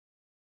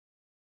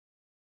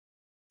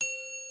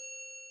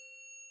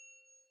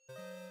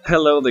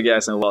Hello there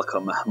guys and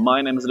welcome.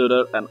 My name is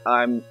Ludeer and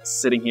I'm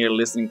sitting here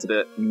listening to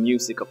the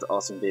music of the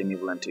awesome game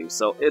Evoland 2.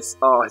 So it's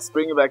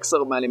bringing back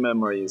so many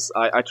memories.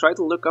 I tried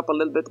to look up a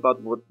little bit about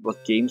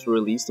what games were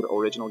released to the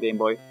original Game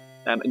Boy.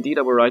 And indeed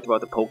I was right about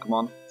the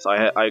Pokemon. So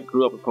I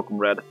grew up with Pokemon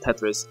Red,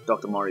 Tetris,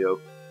 Dr. Mario.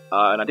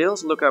 And I did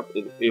also look up,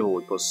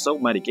 it was so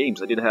many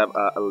games. I did have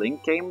a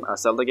Link game, a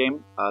Zelda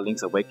game,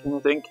 Link's Awakening I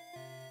think.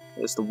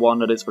 It's the one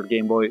that is for the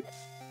Game Boy.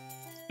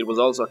 It was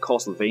also a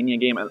Castlevania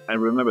game, and I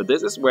remember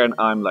this is when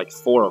I'm like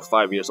 4 or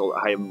 5 years old.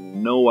 I have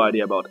no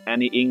idea about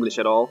any English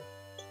at all.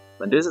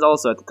 And this is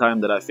also at the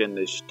time that I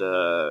finished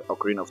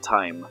Ocarina of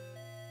Time.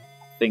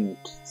 I think,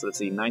 so let's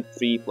see,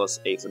 93 plus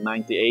 8, so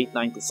 98,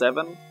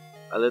 97?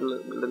 A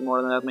little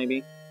more than that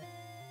maybe?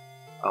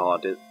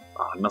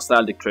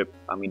 Nostalgic trip.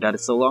 I mean, that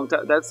is so long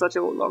time. That's such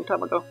a long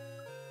time ago.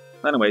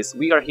 Anyways,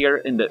 we are here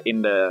in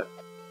the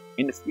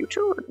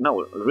future?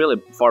 No,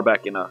 really far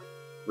back in a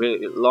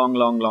really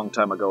long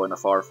time ago in a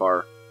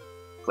far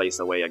place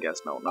away, I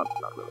guess. No, not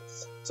really.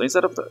 So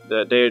instead of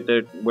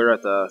we're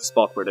at the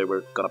spot where they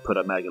were gonna put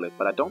a megalith,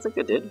 but I don't think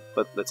they did.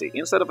 But let's see.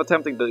 Instead of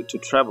attempting to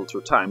travel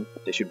through time,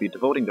 they should be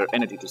devoting their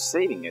energy to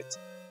saving it.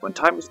 When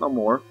time is no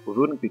more, we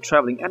wouldn't be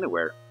traveling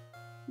anywhere.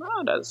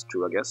 Ah, that is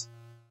true, I guess.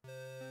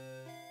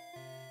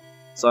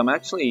 So I'm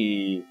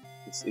actually...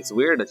 It's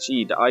weird that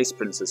the Ice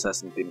Princess,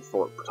 hasn't been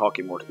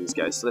talking more to these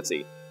guys. So let's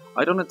see.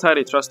 I don't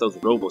entirely trust those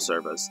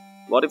robo-servers.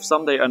 What if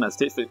someday an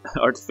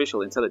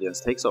artificial intelligence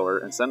takes over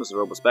and sends the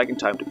robots back in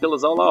time to kill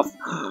us all off?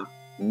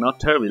 Not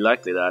terribly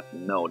likely that.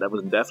 No, that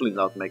would definitely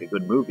not make a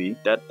good movie,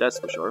 that's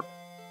for sure.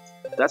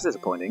 That's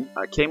disappointing.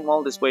 I came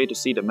all this way to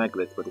see the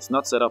megalith, but it's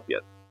not set up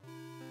yet.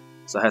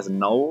 So has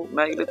no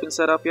megalith been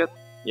set up yet?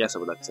 Yes, I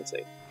would like to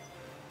say.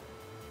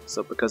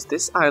 So because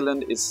this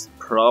island is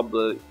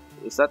probably...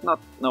 Is that not...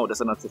 No,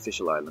 that's an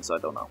artificial island, so I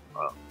don't know.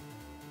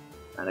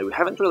 And we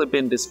haven't really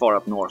been this far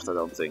up north, I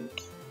don't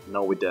think.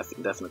 No, we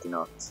definitely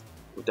not.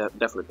 We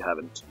definitely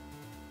haven't.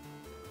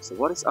 So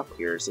what is up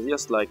here? Is it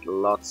just like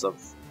lots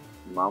of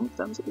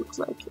mountains, it looks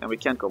like? And we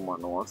can't go more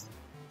north.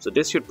 So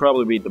this should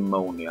probably be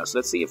Demonia. So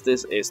let's see if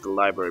this is the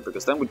library,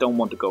 because then we don't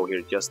want to go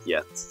here just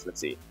yet. Let's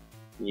see.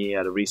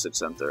 Yeah, the research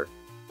center.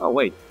 Oh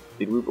wait,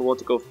 did we want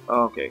to go...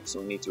 Oh, okay,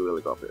 so we need to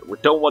really go up here. We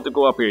don't want to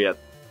go up here yet.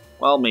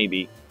 Well,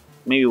 maybe.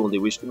 Maybe we'll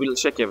do. We'll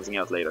check everything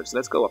out later. So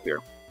let's go up here.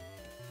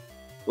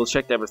 We'll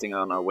check everything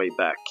on our way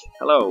back.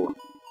 Hello.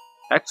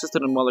 Access to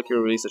the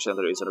Molecular Research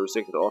Center is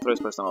restricted to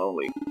authorized personnel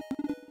only.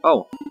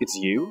 Oh, it's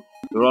you?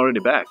 You're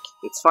already back.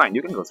 It's fine,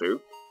 you can go through.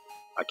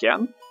 I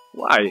can?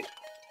 Why?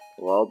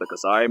 Well,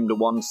 because I'm the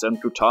one sent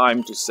through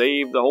time to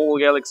save the whole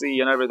galaxy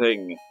and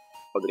everything.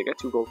 Oh, did I get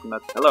 2 gold from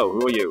that? Hello,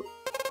 who are you?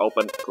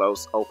 Open,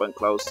 close, open,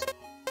 close.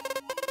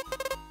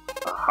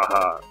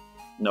 Haha.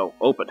 No,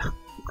 open.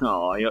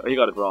 Oh, you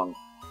got it wrong.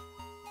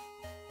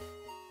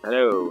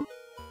 Hello.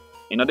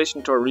 In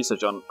addition to our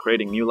research on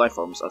creating new life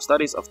forms, our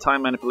studies of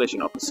time manipulation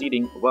are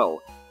proceeding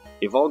well.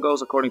 If all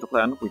goes according to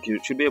plan, we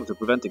should be able to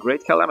prevent a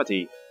great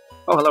calamity.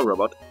 Oh, hello,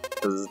 robot.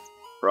 The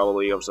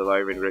probability of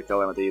surviving great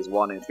calamity is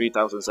 1 in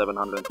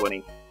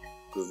 3,720.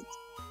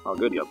 Oh,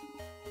 good job.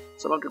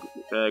 Some of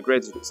the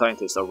great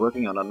scientists are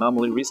working on an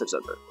anomaly research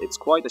center. It's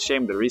quite a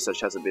shame the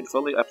research hasn't been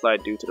fully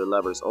applied due to the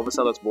Labor's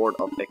overzealous board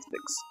of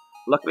ethics.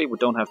 Luckily, we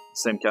don't have the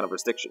same kind of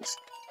restrictions.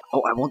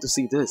 Oh, I want to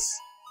see this.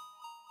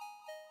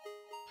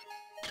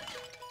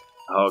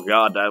 Oh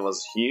god, that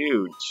was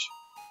huge!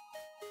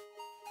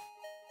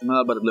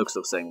 No, but it looks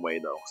the same way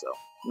though, so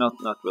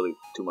not really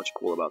too much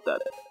cool about that.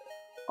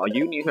 Are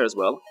you new here as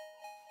well?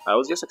 I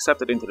was just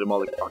accepted into the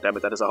molecule. Oh damn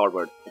it, that is a hard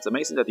word. It's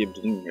amazing that you're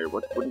new here,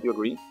 wouldn't you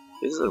agree?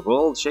 This is a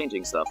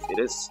world-changing stuff. It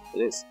is.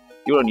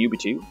 You're a newbie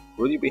too?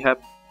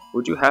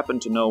 Would you happen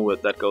to know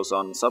what that goes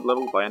on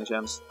sub-level by any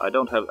chance? I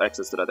don't have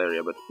access to that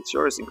area, but it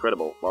sure is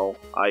incredible. Well,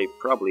 I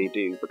probably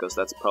do, because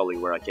that's probably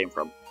where I came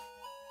from.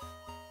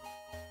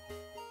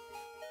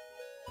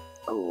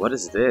 Oh, what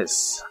is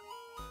this?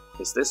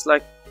 Is this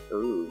like...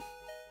 Ooh.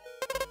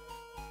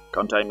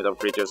 Containment of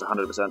creatures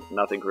 100%,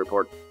 nothing to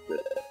report.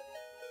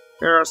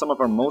 Here are some of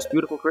our most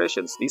beautiful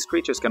creations. These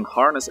creatures can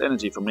harness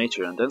energy from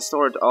nature and then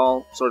store it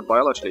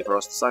biologically for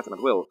us to siphon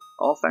at will,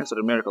 all thanks to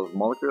the miracle of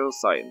molecular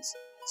science.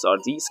 So are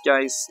these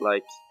guys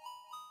like...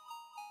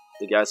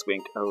 The guys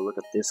wink. Oh, look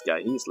at this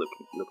guy, he's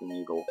looking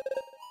evil.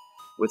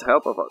 With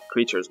help of our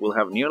creatures, we'll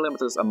have near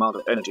limitless amount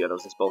of energy at our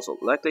disposal,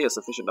 likely a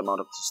sufficient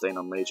amount to sustain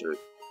our major.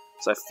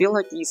 So I feel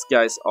like these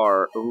guys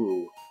are,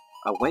 ooh,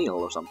 a whale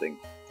or something.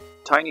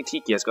 Tiny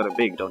Tiki has got a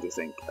big, don't you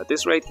think? At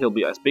this rate, he'll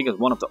be as big as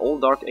one of the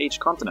old Dark Age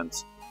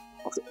continents.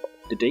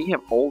 Did they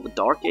have all the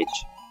Dark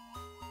Age?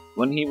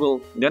 Then he will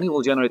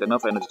generate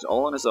enough energy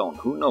all on his own.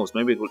 Who knows?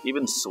 Maybe it will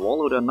even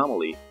swallow the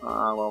anomaly.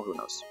 Well, who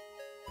knows?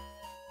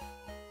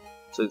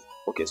 So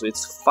okay, so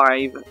it's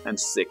 5 and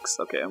 6.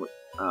 Okay,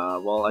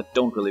 well, I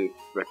don't really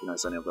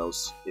recognize any of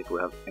those if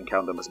we have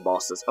encountered them as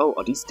bosses. Oh,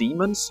 are these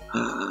demons?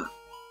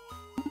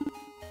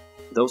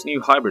 Those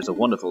new hybrids are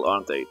wonderful,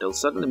 aren't they? They'll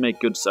certainly make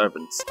good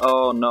servants.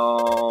 Oh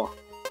no!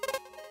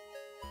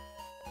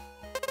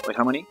 Wait,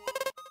 how many?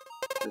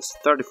 There's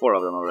 34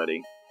 of them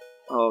already.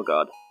 Oh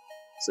god.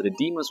 So the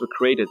demons were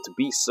created to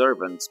be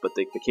servants, but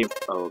they became...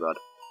 Oh god.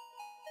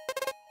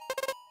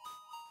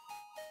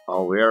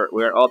 Oh,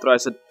 we're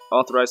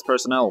authorized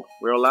personnel.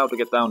 We're allowed to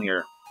get down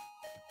here.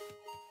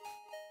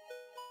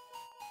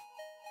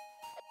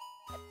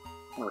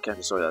 Oh, I can't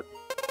destroy that.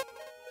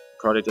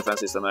 Project defense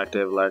system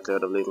active,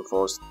 likelihood of lethal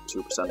force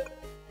 2%.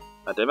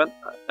 At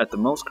the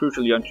most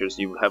crucial junctures,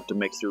 you have to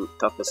make through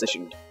tough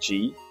decisions.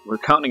 G, we're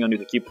counting on you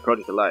to keep the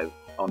project alive.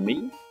 On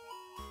me?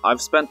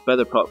 I've spent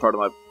better part of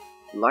my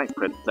life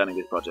planning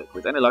this project.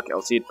 With any luck,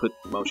 I'll see it put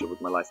in motion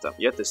with my lifetime.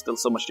 Yet there's still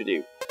so much to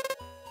do.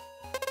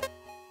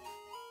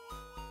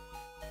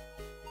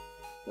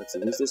 Let's see,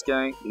 who's this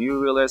guy? Do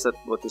you realize that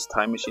what this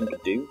time machine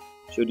could do?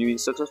 Should you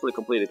successfully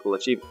complete it, will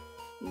achieve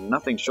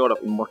nothing short of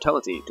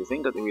immortality. To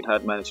think that if we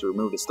had managed to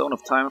remove the Stone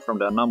of Time from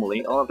the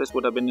anomaly, all of this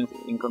would have been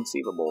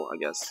inconceivable, I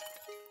guess.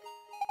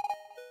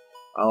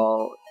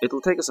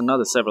 It'll take us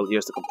another several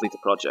years to complete the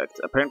project.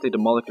 Apparently the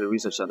Molecular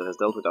Research Center has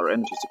dealt with our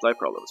energy supply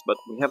problems, but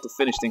we have to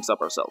finish things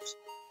up ourselves.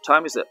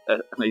 Time is of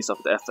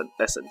the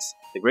essence.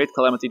 The great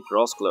calamity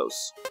draws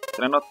close.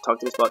 Can I not talk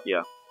to this bot?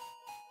 Yeah.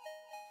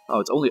 Oh,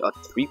 it's only at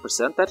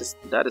 3%?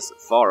 That is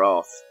far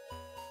off.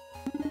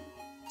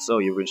 So,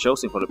 you've been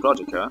chosen for the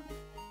project, huh?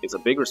 It's a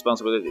big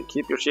responsibility.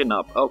 Keep your chin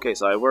up. Okay,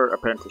 so I were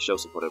apparently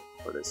chosen for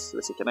this.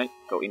 Let's see, can I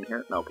go in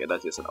here? No, okay,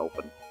 that's just an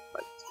open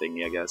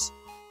thingy, I guess.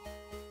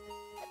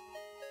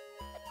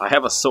 I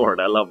have a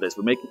sword. I love this.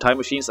 We're making time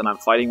machines, and I'm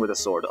fighting with a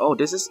sword. Oh,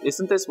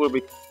 isn't this where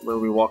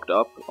we walked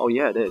up? Oh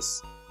yeah, it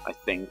is. I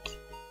think.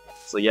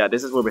 So yeah,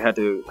 this is where we have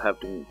to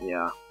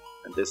yeah.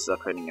 And this is our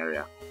training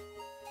area.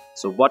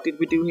 So what did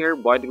we do here?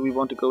 Why did we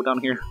want to go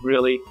down here?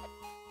 Really?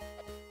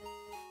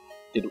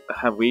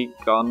 Have we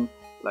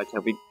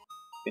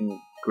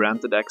been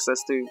granted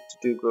access to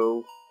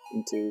go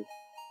into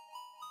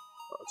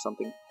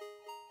something?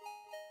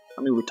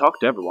 I mean, we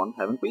talked to everyone,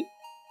 haven't we?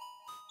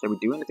 Can we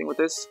do anything with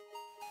this?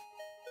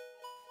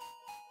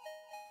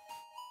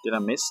 Did I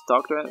miss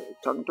talking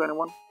to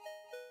anyone?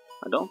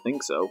 I don't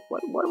think so.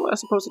 What am I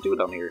supposed to do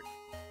down here?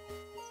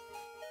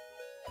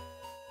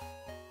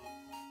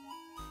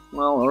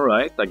 Well,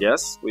 alright, I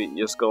guess. We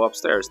just go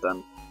upstairs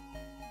then.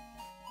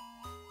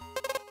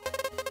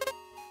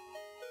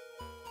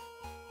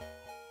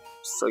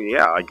 So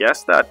yeah, I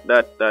guess that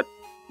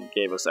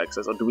gave us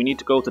access. Or do we need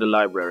to go to the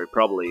library?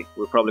 Probably.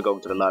 We're probably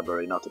going to the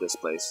library, not to this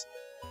place.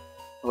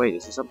 Wait,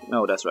 is there something?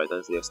 No, that's right.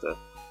 That's just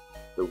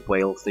the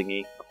whale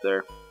thingy up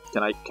there.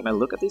 Can I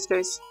look at these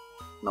guys?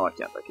 No, I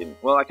can't. I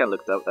can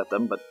look at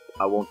them, but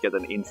I won't get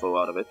any info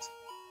out of it.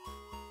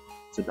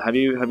 So do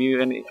you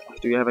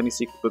have any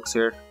secret books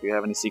here? Do you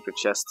have any secret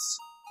chests?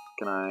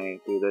 Can I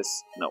do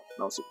this? No,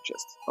 no secret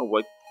chests. Oh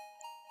wait.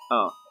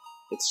 Oh,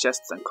 it's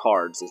chests and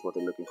cards is what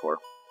they're looking for.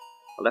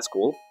 Well, that's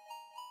cool.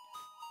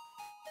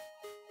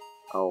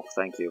 Oh,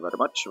 thank you very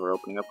much for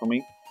opening up for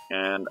me.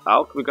 And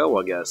out we go,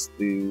 I guess.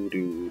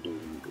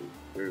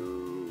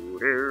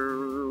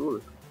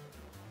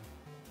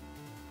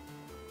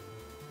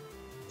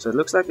 So it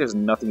looks like there's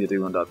nothing to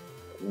do on that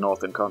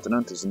northern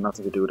continent. There's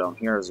nothing to do down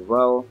here as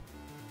well.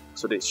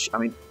 So I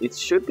mean, it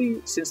should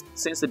be since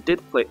it did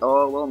play.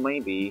 Oh well,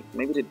 maybe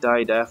they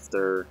died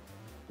after.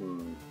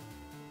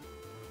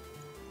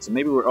 So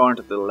maybe we aren't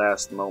at the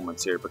last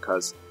moments here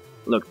because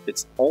look,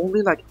 it's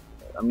only like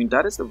I mean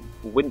that is the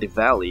Windy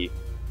Valley,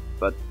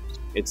 but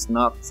it's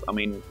not. I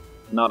mean,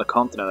 not a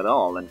continent at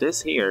all. And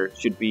this here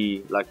should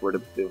be like where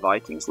the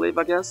Vikings live,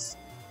 I guess.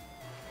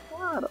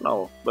 I don't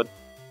know, but.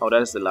 Oh, that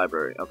is the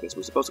library. Okay, so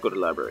we're supposed to go to the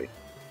library.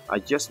 I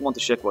just want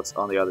to check what's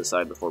on the other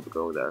side before we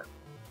go there.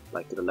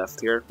 Like to the left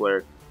here,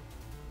 where...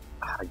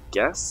 I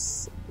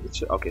guess...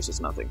 Okay, so it's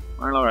nothing.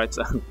 Alright,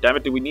 so... Damn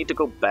it, do we need to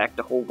go back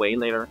the whole way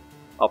later?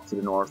 Up to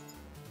the north?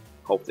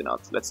 Hopefully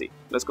not. Let's see.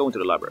 Let's go into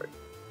the library.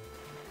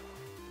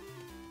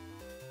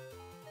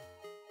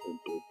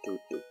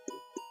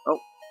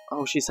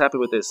 Oh, she's happy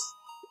with this.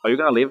 Are you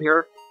gonna live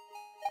here?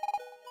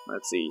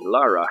 Let's see,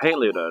 Lara, hey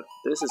Ludeer,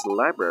 this is the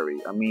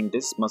library. I mean,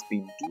 this must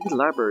be the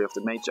library of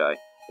the Magi.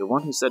 The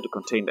one who's said to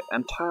contain the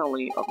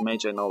entirely of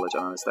Magi knowledge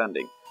and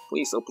understanding.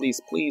 Please, oh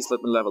please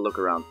let me have a look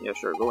around. Yeah,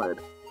 sure, go ahead.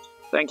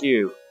 Thank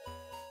you.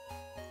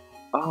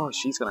 Oh,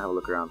 she's gonna have a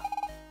look around.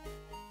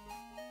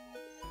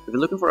 If you're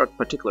looking for a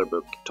particular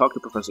book, talk to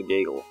Professor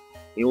Gagel.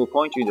 He will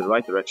point you in the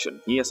right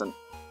direction. He has an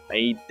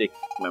eidetic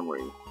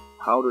memory.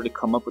 How do they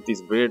come up with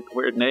these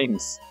weird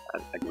names?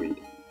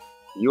 Agreed.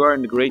 You are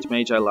in the Great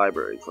Magi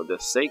Library. For the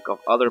sake of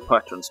other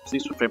patrons,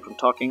 please refrain from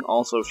talking.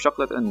 Also,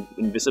 chocolate and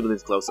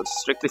invisibility clothes are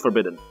strictly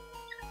forbidden.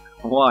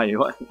 Why?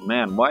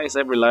 Man, why is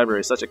every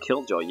library such a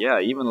killjoy? Yeah,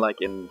 even like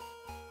in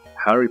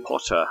Harry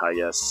Potter, I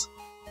guess.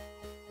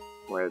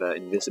 Where the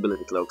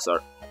invisibility cloaks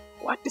are.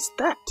 What is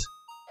that?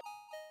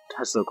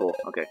 That's so cool.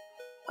 Okay.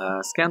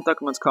 Scanned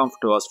documents come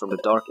to us from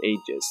the Dark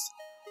Ages.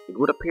 It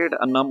would appear the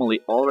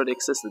anomaly already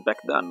existed back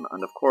then,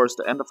 and of course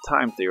the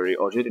end-of-time theory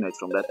originates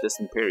from that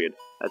distant period.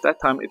 At that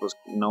time it was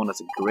known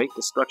as a Great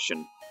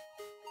Destruction.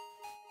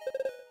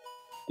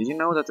 Did you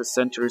know that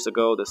centuries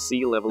ago the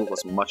sea level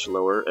was much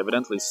lower?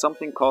 Evidently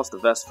something caused the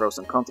vast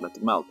frozen continent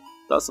to melt,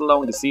 thus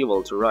allowing the sea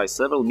level to rise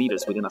several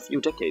meters within a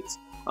few decades.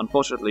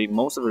 Unfortunately,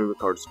 most of the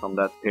records from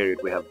that period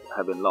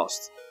have been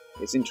lost.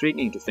 It's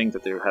intriguing to think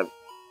that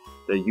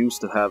they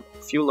used to have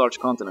few large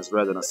continents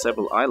rather than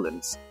several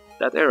islands.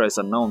 That era is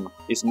known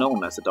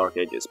as the Dark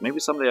Ages. Maybe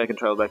someday I can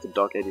travel back to the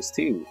Dark Ages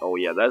too. Oh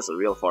yeah, that's a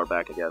real far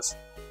back, I guess.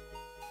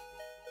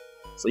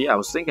 So yeah, I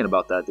was thinking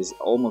about that. There's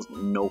almost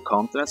no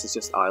continents, it's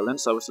just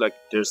islands. So I was like,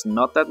 there's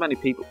not that many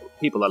people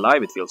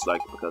alive, it feels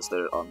like, because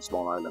they're on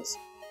small islands.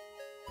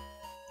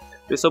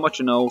 There's so much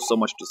to know, so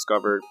much to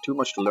discover, too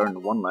much to learn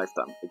in one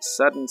lifetime. It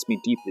saddens me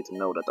deeply to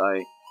know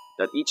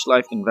that each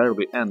life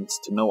invariably ends,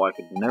 to know I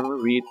could never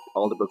read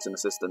all the books in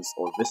existence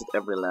or visit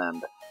every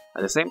land.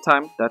 At the same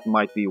time, that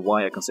might be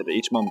why I consider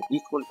each moment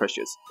equally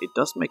precious. It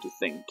does make you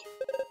think.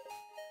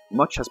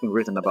 Much has been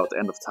written about the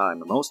end of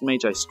time, and most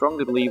magi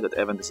strongly believe that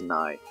event is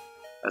nigh.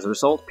 As a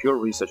result, pure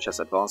research has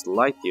advanced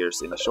light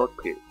years in a short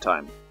period of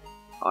time.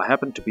 I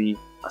happen to be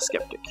a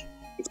skeptic.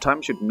 If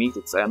time should meet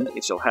its end,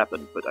 it shall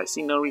happen, but I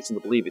see no reason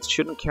to believe it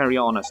shouldn't carry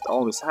on as it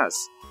always has.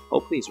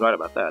 Hopefully he's right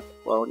about that.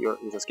 Well,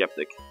 he's a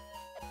skeptic.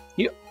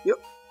 Yep.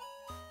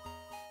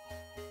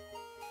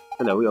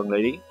 Hello, young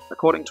lady.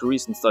 According to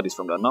recent studies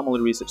from the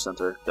Anomaly Research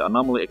Center, the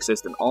anomaly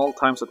exists in all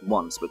times at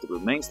once, but it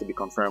remains to be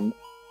confirmed.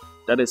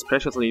 That is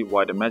precisely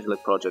why the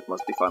Magilite project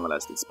must be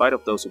finalized, in spite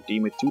of those who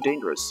deem it too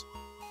dangerous.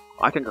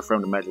 I can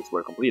confirm the Magilites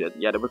were completed.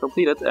 Yeah, they were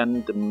completed,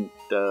 and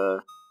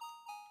the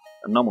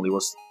anomaly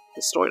was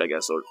destroyed, I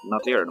guess, or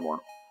not here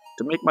anymore.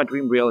 To make my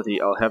dream reality,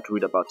 I'll have to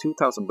read about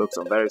 2,000 books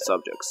on various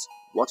subjects.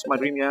 What's my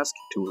dream, you ask?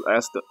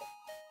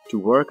 To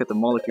work at the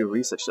Molecular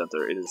Research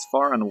Center. It is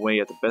far and away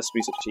the best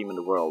research team in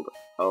the world.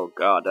 Oh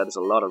god, that is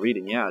a lot of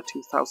reading. Yeah,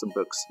 2,000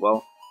 books.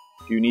 Well,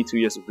 do you need to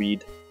just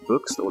read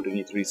books, or do you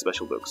need to read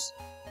special books?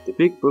 The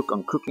big book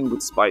on cooking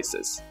with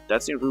spices.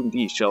 That's in room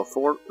D, shelf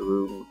 4,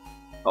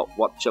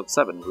 shelf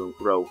 7,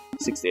 row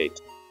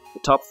 68. The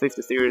top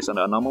 50 theories on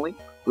the anomaly.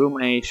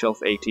 Room A,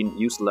 shelf 18,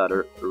 use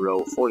ladder,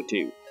 row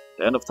 42.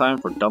 The end of time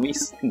for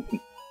dummies?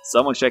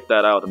 Someone checked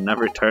that out and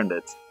never returned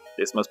it.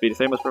 This must be the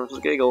famous Professor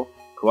Giggle.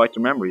 Quite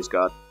the memory he's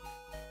got.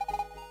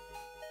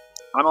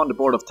 I'm on the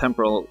board of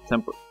temporal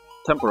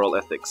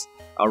ethics.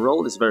 Our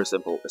role is very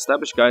simple: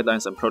 establish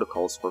guidelines and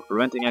protocols for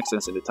preventing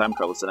accidents in the time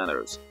travel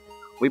scenarios.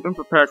 We've been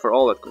prepared for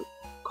all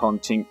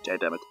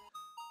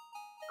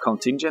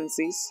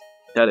contingencies.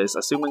 That is,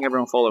 assuming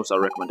everyone follows our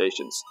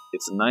recommendations.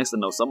 It's nice to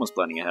know someone's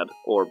planning ahead,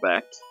 or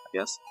back, I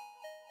guess.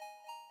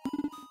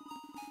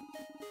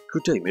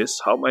 Good day,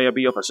 miss. How may I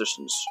be of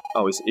assistance?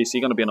 Oh, is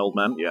he gonna be an old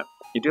man? Yeah.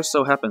 It just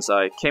so happens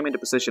I came in the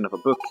possession of a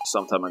book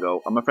some time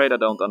ago. I'm afraid I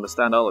don't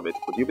understand all of it.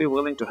 Would you be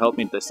willing to help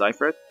me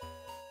decipher it?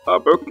 A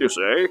book, you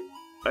say?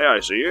 May I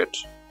see it?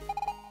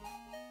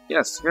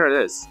 Yes, here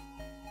it is.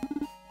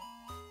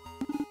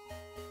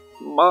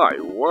 My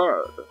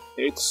word,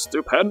 it's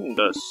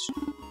stupendous.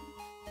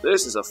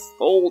 This is a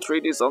full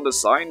treatise on the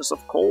science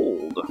of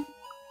cold.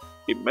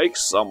 It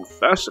makes some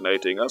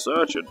fascinating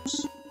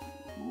assertions.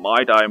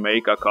 Might I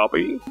make a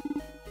copy?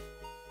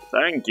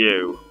 Thank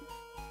you.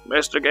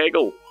 Mr.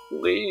 Gaggle,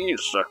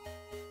 please.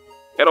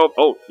 Get over.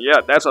 Oh,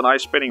 yeah, that's a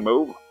nice spinning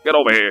move. Get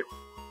over here.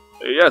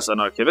 Yes, an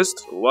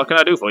archivist. What can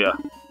I do for you?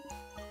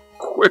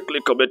 Quickly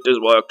commit this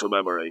work to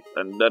memory,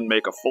 and then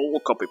make a full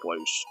copy,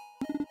 please.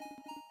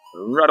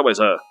 Right away,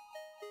 sir.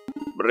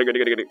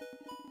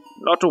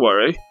 Not to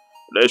worry.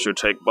 This should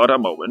take but a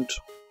moment.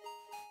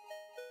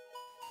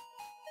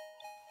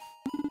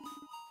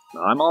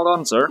 I'm all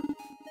done, sir.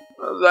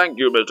 Thank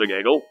you, Mr.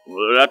 Gaggle.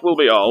 That will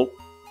be all.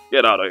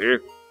 Get out of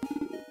here.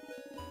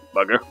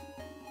 Bugger.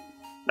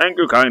 Thank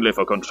you kindly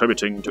for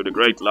contributing to the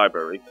great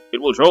library.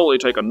 It will surely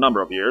take a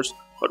number of years,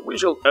 but we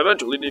shall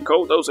eventually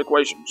decode those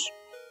equations.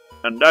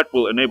 And that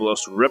will enable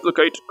us to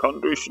replicate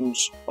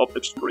conditions of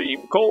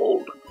extreme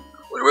cold.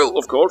 We will,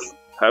 of course,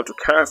 have to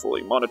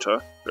carefully monitor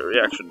the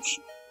reactions.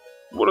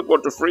 Wouldn't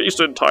want to freeze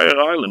the entire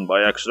island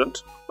by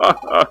accident.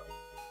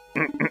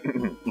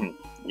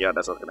 Yeah,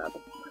 that's not gonna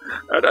happen.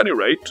 At any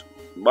rate,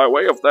 by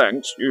way of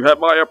thanks, you have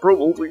my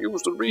approval to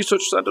use the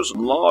Research Center's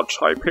large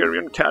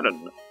Hyperion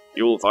cannon.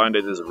 You will find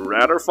it is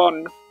rather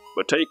fun,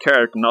 but take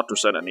care not to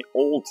send any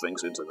old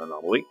things into the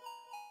anomaly.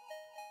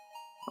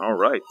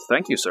 Alright,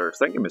 thank you, sir.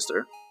 Thank you,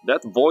 mister.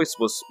 That voice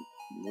was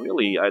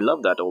really... I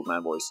love that old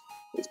man voice.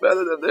 It's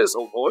better than this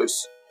old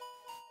voice.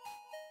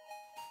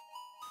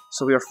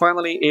 So we are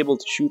finally able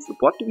to shoot...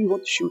 What do we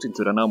want to shoot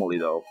into the anomaly,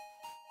 though?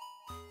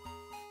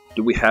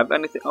 Do we have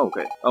anything? Oh,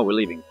 okay. Oh, we're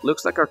leaving.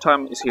 Looks like our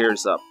time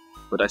is up.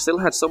 But I still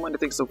had so many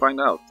things to find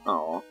out.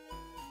 Oh.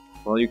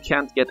 Well, you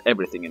can't get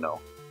everything, you know.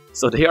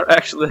 So they are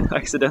actually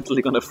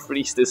accidentally gonna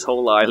freeze this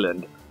whole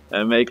island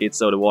and make it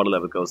so the water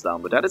level goes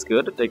down. But that is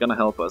good. They're gonna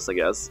help us, I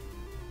guess.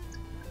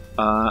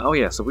 Oh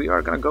yeah, so we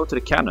are gonna go to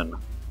the cannon.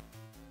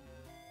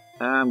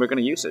 And we're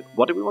gonna use it.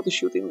 What do we want to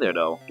shoot in there,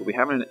 though? Do we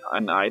have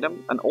an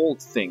item? An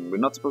old thing. We're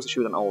not supposed to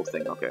shoot an old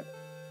thing. Okay.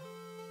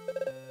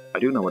 I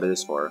do know what it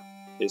is for.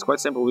 It's quite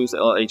simple. We use the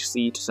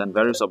LHC to send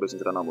various objects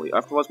into the anomaly.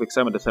 Afterwards, we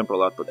examine the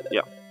temporal output.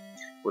 Yeah.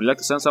 Would you like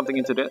to send something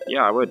into the...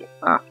 Yeah, I would.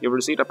 Ah, you've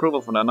received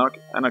approval from the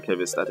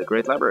Anarchivist at the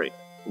Great Library.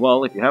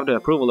 Well, if you have the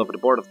approval of the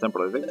Board of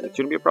Temporal Ethics, it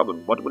shouldn't be a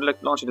problem. What would you like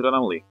to launch into the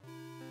anomaly?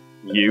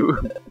 You?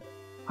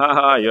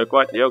 Haha, you're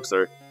quite the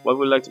jokester. What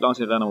would you like to launch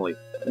into the anomaly?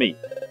 Me.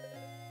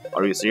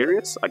 Are you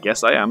serious? I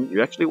guess I am.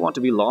 You actually want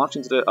to be launched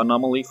into the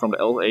anomaly from the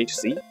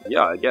LHC?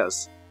 Yeah, I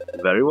guess.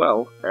 Very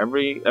well.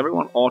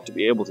 Everyone ought to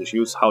be able to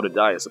choose how to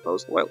die, I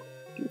suppose. Well,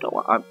 you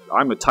know,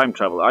 I'm a time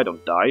traveler. I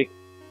don't die.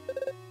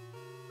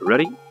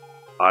 Ready?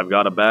 I've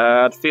got a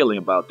bad feeling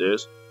about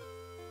this.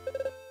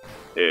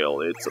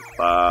 Hell, it's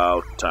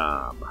about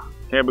time.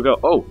 Here we go.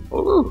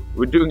 Oh,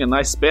 we're doing a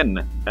nice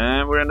spin,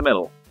 and we're in the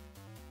middle.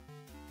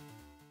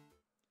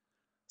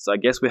 So I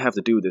guess we have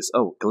to do this.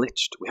 Oh,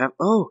 glitched. We have.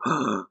 Oh,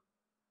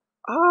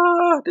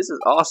 this is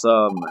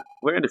awesome.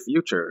 We're in the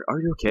future.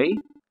 Are you okay?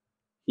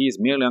 He is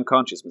merely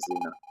unconscious, Miss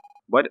Lena.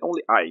 Why did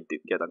only I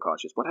did get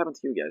unconscious? What happened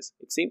to you guys?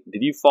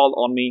 Did you fall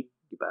on me,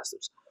 you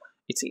bastards?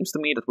 It seems to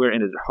me that we're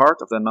in the heart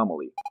of the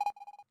anomaly.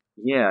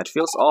 Yeah, it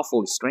feels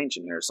awfully strange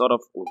in here, sort of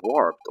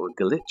warped or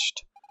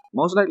glitched.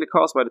 Most likely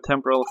caused by the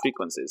temporal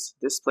frequencies.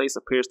 This place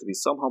appears to be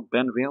somehow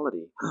bend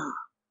reality.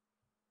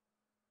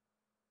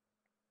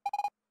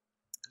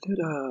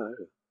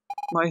 Ludeer,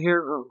 my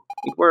hero,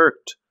 it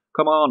worked.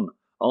 Come on,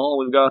 all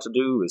we've got to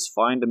do is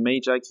find the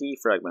Magi key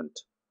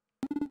fragment.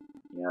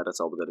 Yeah, that's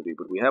all we gotta do,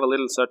 but we have a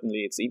little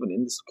certainty it's even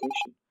in this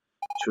location.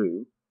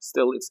 True,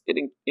 still it's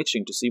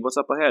itching to see what's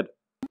up ahead.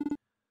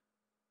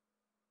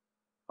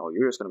 Oh,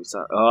 you're just gonna be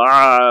sad.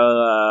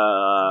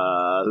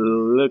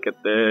 Look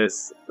at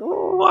this.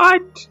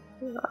 What?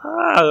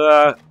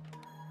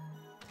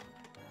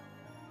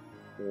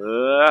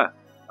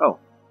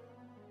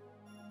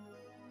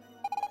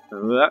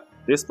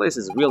 This place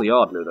is really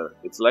odd, Ludeer.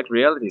 It's like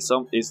reality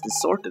is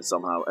distorted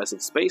somehow, as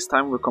if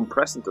space-time were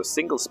compressed into a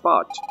single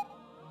spot.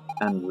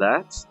 And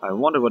that? I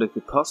wonder what it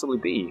could possibly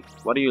be.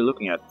 What are you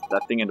looking at?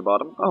 That thing in the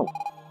bottom? Oh.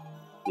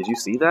 Did you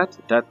see that?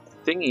 That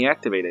thing he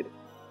activated.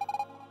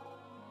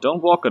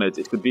 Don't walk on it.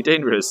 It could be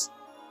dangerous.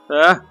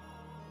 Am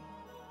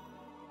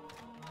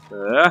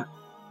I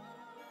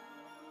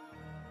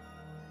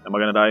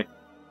gonna die?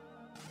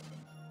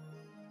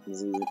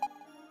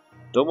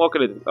 Don't walk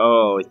on it.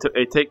 Oh,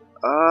 it take.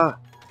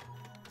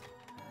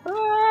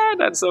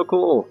 That's so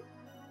cool.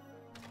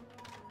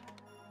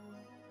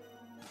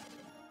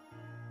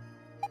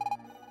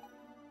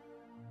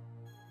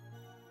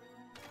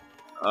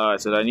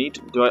 Alright, so I need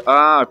to,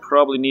 I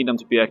probably need them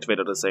to be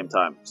activated at the same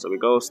time. So we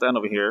go stand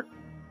over here.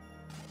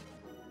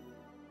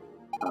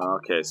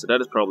 Okay, so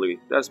that's probably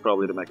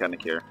the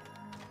mechanic here.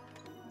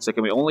 So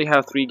can we only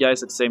have 3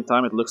 guys at the same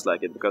time? It looks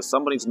like it, because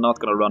somebody's not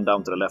gonna run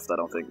down to the left, I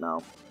don't think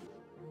now.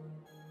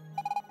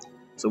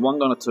 So one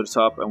going to the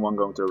top and one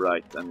going to the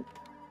right, and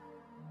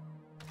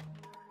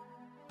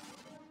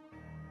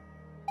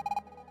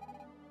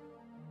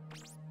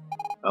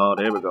oh,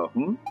 there we go.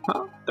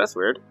 Huh? That's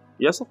weird.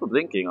 Yes, I put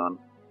blinking on.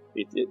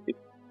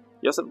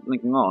 Yes,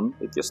 blinking on.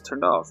 It just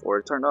turned off, or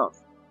it turned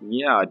off.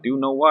 Yeah, I do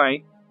know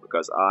why.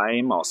 Because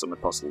I'm awesome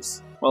at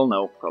puzzles. Well,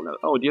 no, probably not.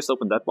 Oh, it just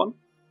opened that one?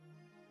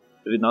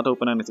 Did it not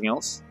open anything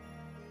else?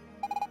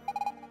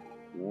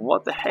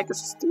 What the heck is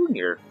this doing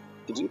here?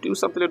 Did you do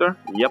something there?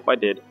 Yep, I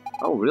did.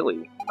 Oh,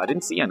 really? I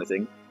didn't see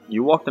anything.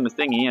 You walked on the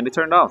thingy and it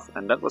turned off,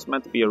 and that was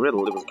meant to be a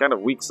riddle. It was kind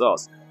of weak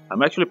sauce.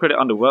 I'm actually pretty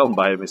underwhelmed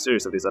by the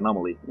mysterious of this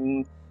anomaly.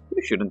 You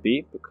shouldn't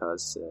be,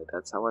 because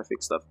that's how I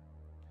fix stuff.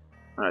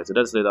 Alright, so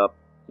that's lit up,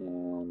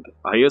 and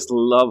I just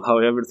love how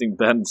everything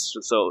bends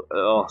so,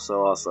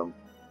 so awesome.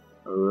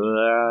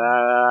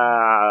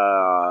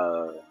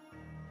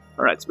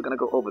 Alright, so we're gonna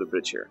go over the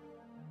bridge here.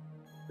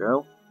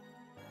 Go.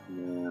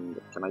 And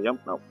can I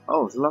jump? No.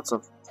 Oh, there's lots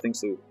of things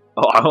to...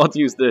 Oh, I want to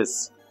use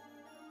this.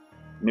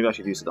 Maybe I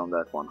should use it on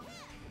that one.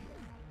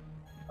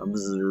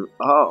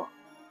 Oh.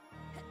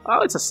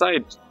 Oh, it's a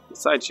side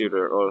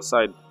shooter, or a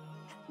side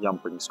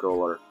jumping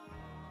scroller.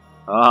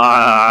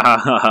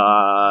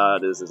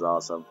 This is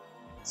awesome.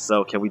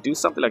 So, can we do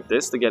something like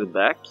this to get it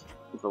back?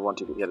 If I want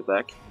to get it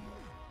back.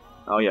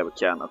 Oh yeah, we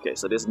can. Okay,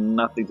 so there's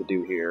nothing to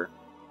do here.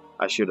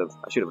 I should have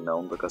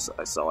known because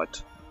I saw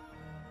it.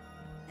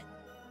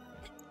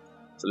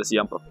 So let's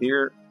jump up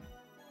here,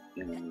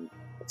 and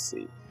let's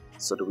see.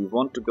 So do we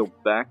want to go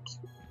back?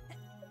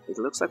 It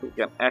looks like we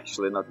can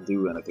actually not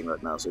do anything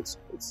right now, so it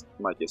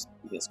might just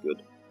be as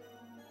good.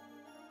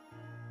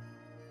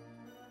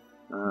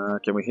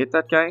 Can we hit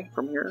that guy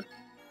from here?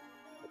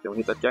 Can we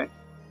hit that guy?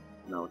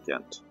 No, we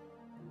can't.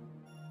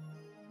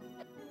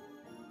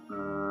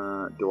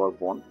 Do I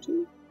want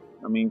to?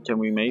 I mean, can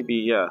we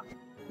maybe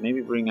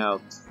bring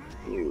out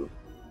you?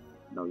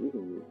 No, you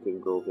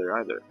couldn't go over there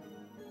either.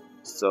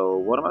 So,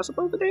 what am I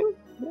supposed to do?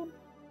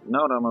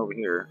 Now that I'm over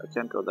here, I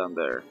can't go down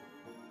there.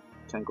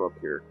 I can't go up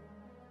here.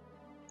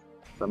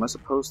 So am I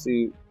supposed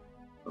to...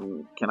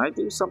 can I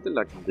do something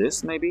like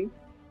this, maybe?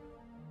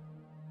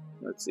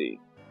 Let's see.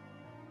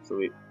 So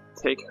we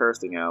take her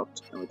thing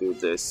out, and we do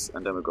this,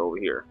 and then we go over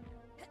here.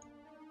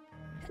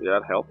 Did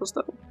that help us,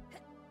 though?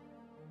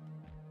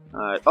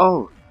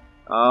 Oh!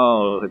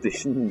 Oh, it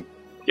didn't.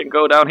 You can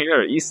go down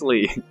here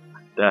easily.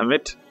 Damn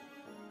it.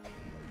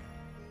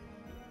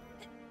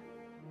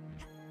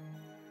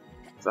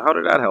 So how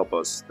did that help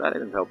us? That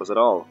didn't help us at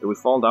all. Did we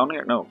fall down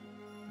here? No.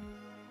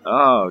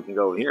 Oh, we can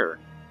go here.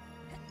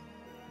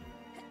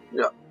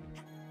 Yeah.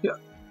 Yeah.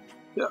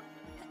 Yeah.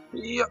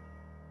 Yeah.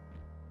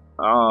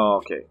 Oh,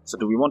 okay. So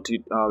do we want to...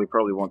 we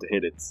probably want to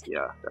hit it.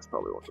 Yeah, that's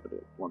probably what we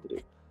want to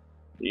do.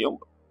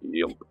 Yump.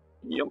 Yump.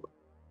 Yump.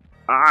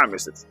 Ah, I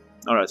missed it.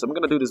 Alright, so I'm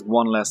gonna do this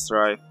one last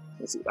try.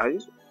 Let's see.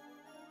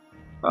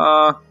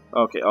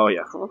 Okay. Oh,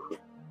 yeah.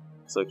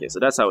 So, okay, so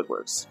that's how it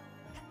works.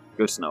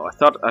 Good to know. I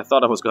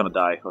thought I was gonna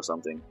die or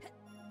something.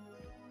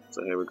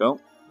 So here we go.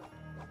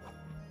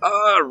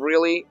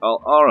 Really? Oh,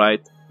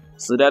 alright.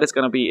 So that is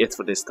gonna be it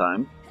for this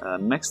time.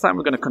 Next time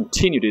we're gonna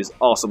continue this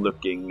awesome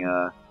looking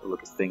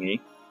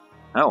thingy.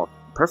 Oh,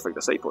 perfect,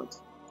 a save point.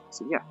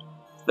 So yeah.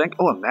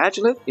 Oh,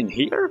 imagine it in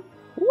here?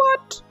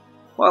 What?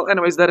 Well,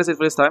 anyways, that is it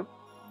for this time.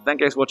 Thank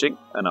you guys for watching,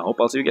 and I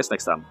hope I'll see you guys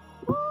next time.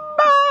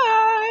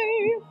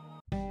 Bye!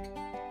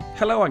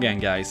 Hello again,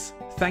 guys.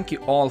 Thank you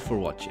all for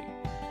watching.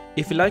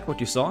 If you like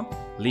what you saw,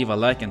 leave a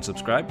like and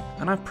subscribe,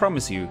 and I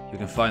promise you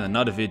can find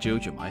another video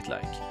you might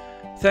like.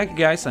 Thank you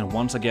guys, and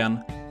once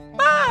again,